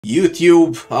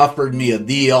YouTube offered me a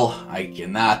deal I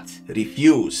cannot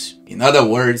refuse. In other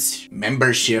words,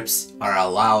 memberships are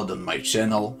allowed on my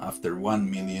channel after 1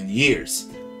 million years.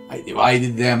 I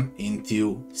divided them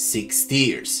into 6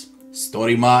 tiers.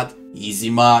 Story mod,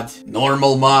 easy mod,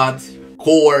 normal mod,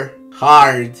 core,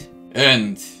 hard,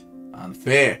 and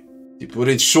unfair. To put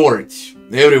it short,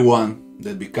 everyone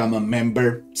that become a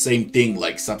member, same thing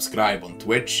like subscribe on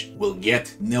Twitch, will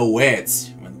get no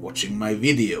ads when watching my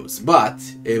videos, but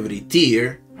every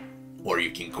tier, or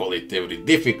you can call it every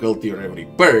difficulty or every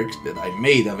perk that I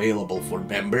made available for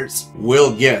members,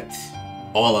 will get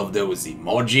all of those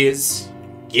emojis,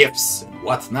 gifts and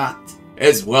whatnot,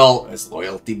 as well as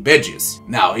loyalty badges.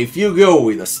 Now, if you go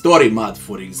with a story mod,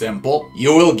 for example,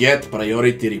 you will get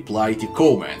priority reply to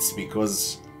comments,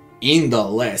 because in the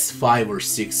last 5 or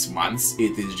 6 months,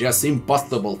 it is just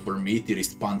impossible for me to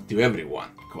respond to everyone.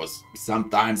 Because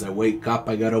sometimes I wake up,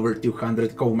 I got over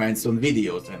 200 comments on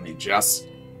videos, and it's just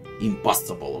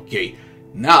impossible, okay?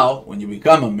 Now, when you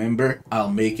become a member,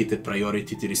 I'll make it a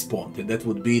priority to respond, and that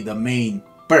would be the main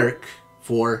perk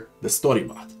for the story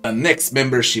mod. The next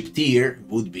membership tier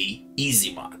would be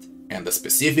easy mod, and the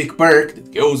specific perk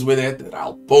that goes with it that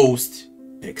I'll post: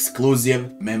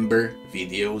 exclusive member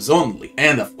videos only.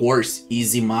 And of course,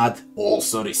 easy mod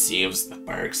also receives the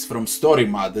perks from story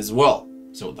mod as well,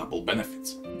 so double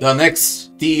benefits. The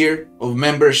next tier of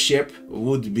membership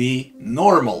would be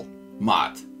normal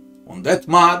mod. On that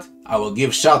mod, I will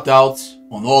give shoutouts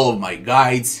on all of my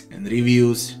guides and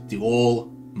reviews to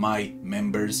all my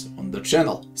members on the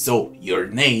channel, so your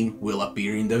name will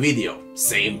appear in the video,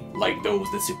 same like those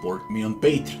that support me on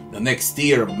Patreon. The next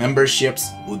tier of memberships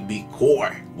would be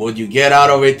core. What you get out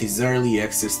of it is early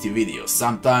access to videos.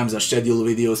 Sometimes I schedule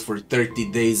videos for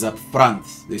 30 days up front.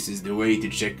 This is the way to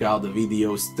check out the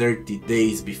videos 30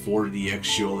 days before the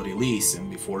actual release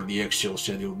and before the actual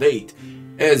scheduled date,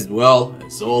 as well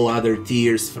as all other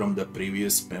tiers from the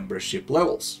previous membership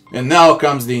levels. And now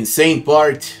comes the insane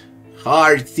part: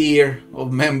 hard tier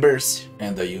of members.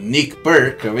 And the unique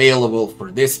perk available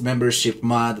for this membership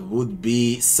mod would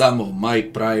be some of my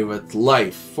private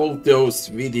life, photos,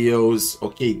 videos,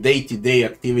 okay, day-to-day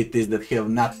activities that have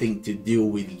nothing to do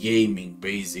with gaming.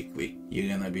 Basically, you're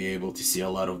gonna be able to see a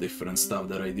lot of different stuff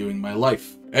that I do in my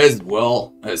life, as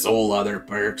well as all other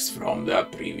perks from the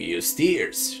previous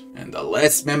tiers. And the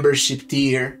last membership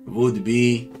tier would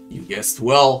be, you guessed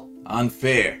well,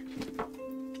 unfair.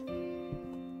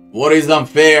 What is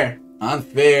unfair?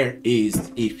 Unfair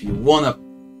is if you wanna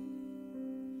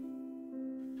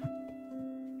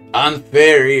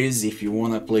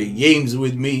play games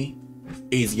with me,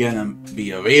 it's gonna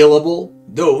be available.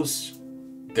 Those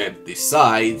that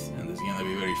decide, and there's gonna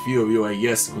be very few of you, I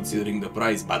guess, considering the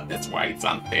price, but that's why it's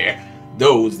unfair.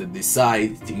 Those that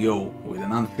decide to go with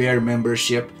an unfair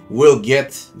membership will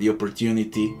get the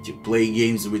opportunity to play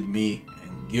games with me,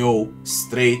 go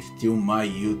straight to my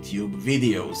YouTube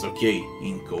videos, okay,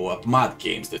 in co-op mod,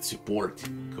 games that support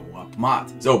co-op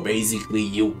mod. So basically,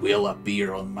 you will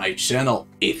appear on my channel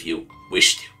if you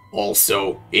wish to.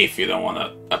 Also, if you don't want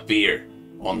to appear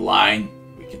online,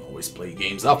 we can always play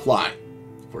games offline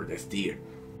for that tier.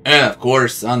 And of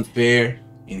course, unfair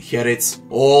inherits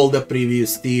all the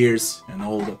previous tiers and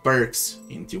all the perks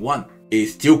into one.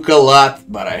 It took a lot,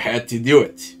 but I had to do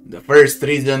it. The first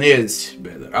reason is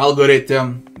better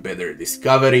algorithm, better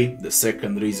discovery. The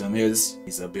second reason is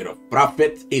a bit of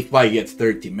profit. If I get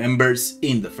 30 members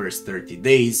in the first 30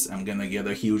 days, I'm gonna get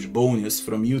a huge bonus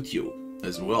from YouTube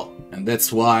as well. And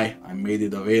that's why I made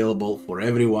it available for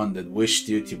everyone that wished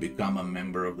to become a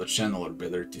member of the channel, or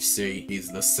better to say,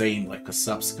 it's the same like a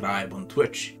subscribe on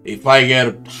Twitch. If I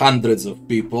get hundreds of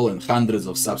people and hundreds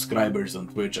of subscribers on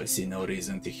Twitch, I see no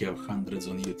reason to have hundreds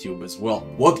on YouTube as well.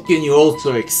 What can you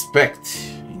also expect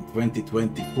in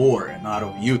 2024 and out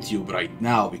of YouTube right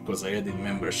now, because I added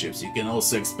memberships? You can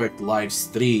also expect live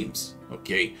streams,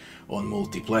 okay, on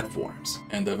multi-platforms.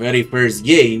 And the very first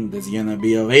game that's gonna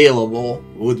be available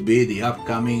would be the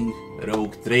upcoming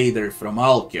Rogue Trader from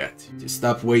Alcat. To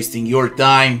stop wasting your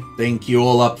time, thank you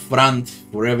all up front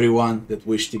for everyone that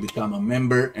wished to become a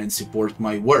member and support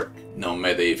my work. No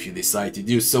matter if you decide to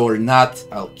do so or not,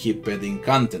 I'll keep adding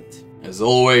content. As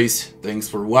always, thanks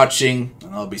for watching,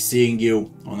 and I'll be seeing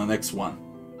you on the next one.